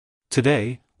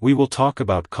Today, we will talk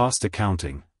about cost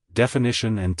accounting,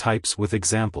 definition and types with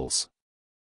examples.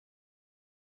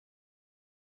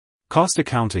 Cost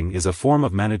accounting is a form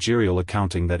of managerial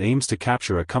accounting that aims to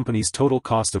capture a company's total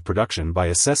cost of production by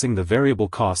assessing the variable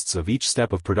costs of each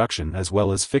step of production as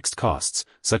well as fixed costs,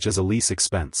 such as a lease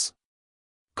expense.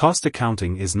 Cost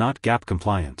accounting is not GAAP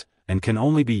compliant, and can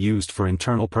only be used for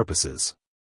internal purposes.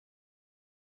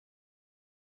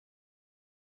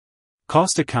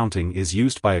 Cost accounting is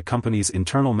used by a company's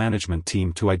internal management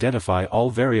team to identify all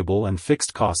variable and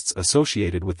fixed costs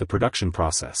associated with the production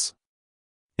process.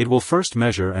 It will first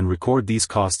measure and record these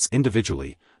costs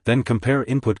individually, then compare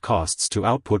input costs to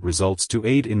output results to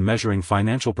aid in measuring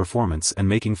financial performance and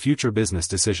making future business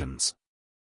decisions.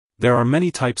 There are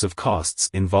many types of costs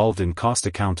involved in cost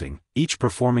accounting, each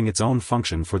performing its own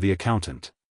function for the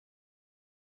accountant.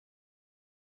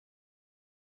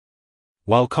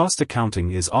 While cost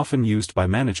accounting is often used by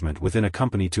management within a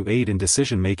company to aid in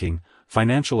decision-making,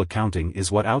 financial accounting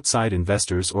is what outside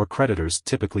investors or creditors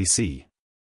typically see.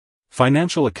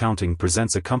 Financial accounting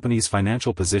presents a company's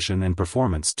financial position and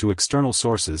performance to external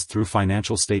sources through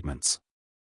financial statements.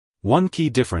 One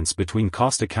key difference between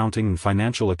cost accounting and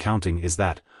financial accounting is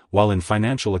that, while in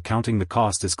financial accounting the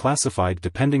cost is classified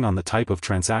depending on the type of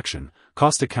transaction,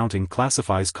 cost accounting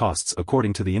classifies costs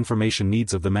according to the information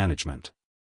needs of the management.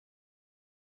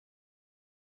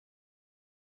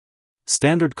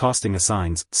 Standard costing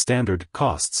assigns standard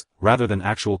costs, rather than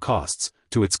actual costs,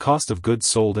 to its cost of goods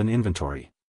sold and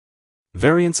inventory.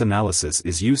 Variance analysis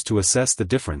is used to assess the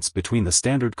difference between the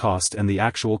standard cost and the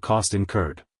actual cost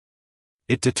incurred.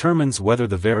 It determines whether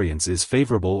the variance is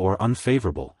favorable or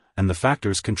unfavorable, and the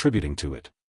factors contributing to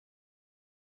it.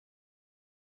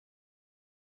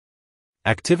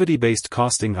 Activity-based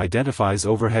costing identifies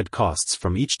overhead costs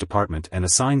from each department and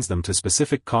assigns them to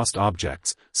specific cost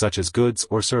objects, such as goods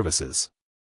or services.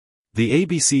 The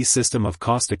ABC system of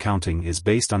cost accounting is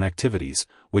based on activities,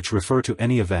 which refer to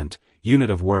any event, unit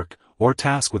of work, or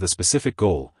task with a specific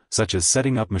goal, such as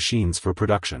setting up machines for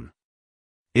production.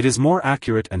 It is more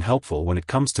accurate and helpful when it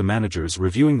comes to managers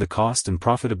reviewing the cost and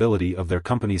profitability of their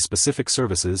company's specific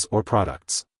services or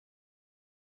products.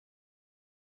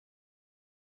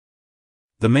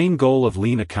 The main goal of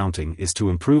lean accounting is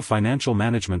to improve financial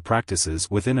management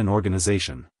practices within an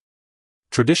organization.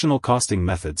 Traditional costing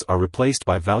methods are replaced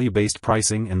by value-based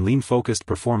pricing and lean-focused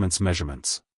performance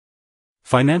measurements.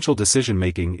 Financial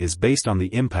decision-making is based on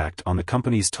the impact on the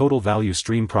company's total value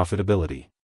stream profitability.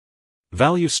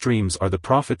 Value streams are the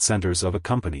profit centers of a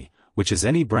company, which is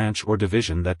any branch or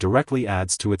division that directly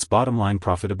adds to its bottom-line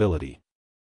profitability.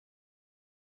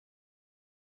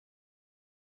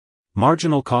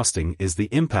 Marginal costing is the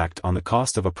impact on the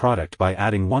cost of a product by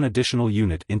adding one additional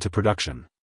unit into production.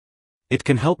 It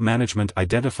can help management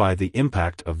identify the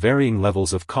impact of varying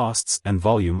levels of costs and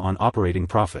volume on operating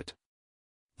profit.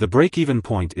 The break-even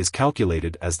point is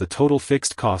calculated as the total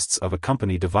fixed costs of a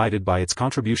company divided by its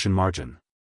contribution margin.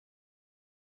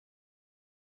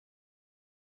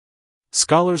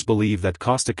 Scholars believe that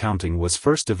cost accounting was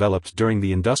first developed during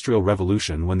the Industrial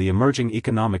Revolution when the emerging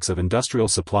economics of industrial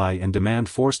supply and demand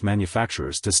forced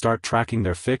manufacturers to start tracking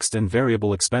their fixed and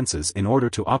variable expenses in order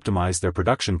to optimize their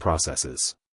production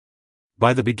processes.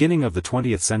 By the beginning of the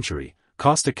 20th century,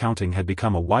 cost accounting had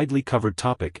become a widely covered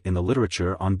topic in the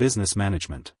literature on business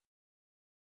management.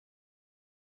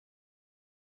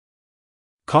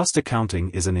 Cost accounting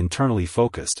is an internally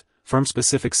focused,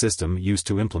 firm-specific system used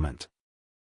to implement.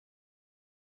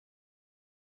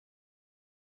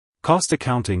 Cost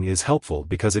accounting is helpful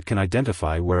because it can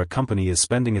identify where a company is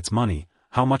spending its money,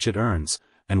 how much it earns,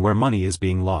 and where money is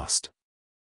being lost.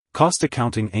 Cost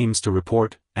accounting aims to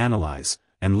report, analyze,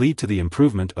 and lead to the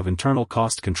improvement of internal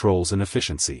cost controls and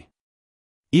efficiency.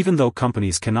 Even though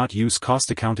companies cannot use cost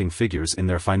accounting figures in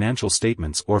their financial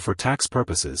statements or for tax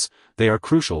purposes, they are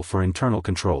crucial for internal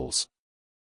controls.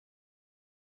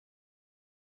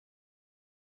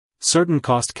 Certain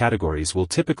cost categories will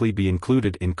typically be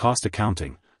included in cost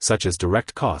accounting, such as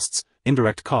direct costs,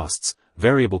 indirect costs,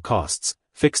 variable costs,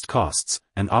 fixed costs,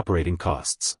 and operating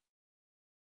costs.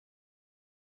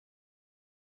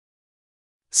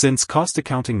 Since cost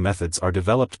accounting methods are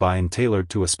developed by and tailored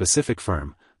to a specific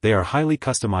firm, they are highly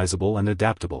customizable and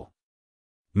adaptable.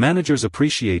 Managers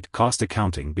appreciate cost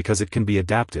accounting because it can be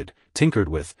adapted, tinkered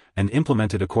with, and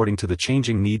implemented according to the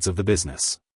changing needs of the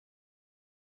business.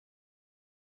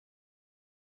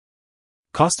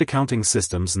 Cost accounting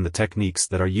systems and the techniques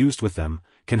that are used with them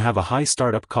can have a high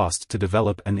startup cost to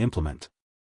develop and implement.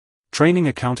 Training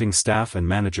accounting staff and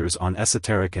managers on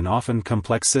esoteric and often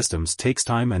complex systems takes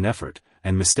time and effort,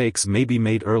 and mistakes may be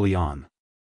made early on.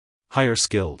 Hire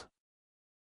skilled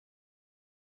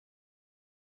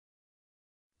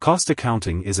Cost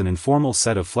accounting is an informal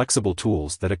set of flexible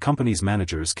tools that a company's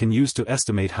managers can use to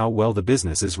estimate how well the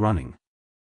business is running.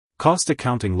 Cost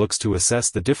accounting looks to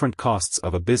assess the different costs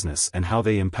of a business and how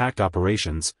they impact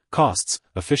operations, costs,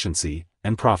 efficiency,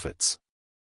 and profits.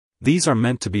 These are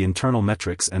meant to be internal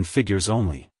metrics and figures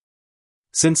only.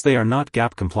 Since they are not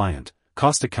GAAP compliant,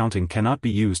 cost accounting cannot be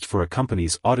used for a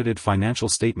company's audited financial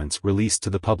statements released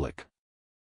to the public.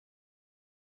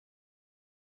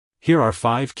 Here are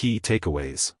 5 key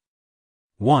takeaways.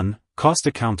 1. Cost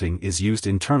accounting is used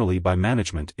internally by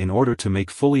management in order to make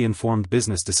fully informed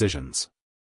business decisions.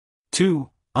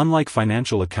 2. Unlike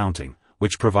financial accounting,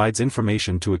 which provides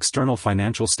information to external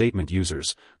financial statement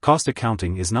users, cost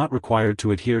accounting is not required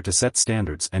to adhere to set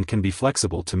standards and can be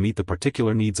flexible to meet the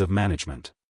particular needs of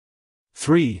management.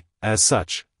 3. As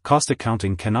such, cost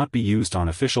accounting cannot be used on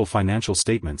official financial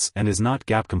statements and is not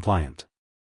GAAP compliant.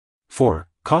 4.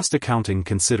 Cost accounting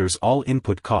considers all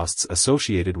input costs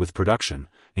associated with production,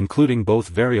 including both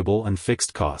variable and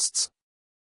fixed costs.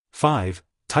 5.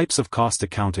 Types of cost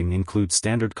accounting include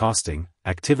standard costing,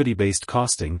 activity-based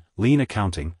costing, lean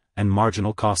accounting, and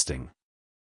marginal costing.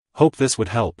 Hope this would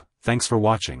help. Thanks for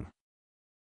watching.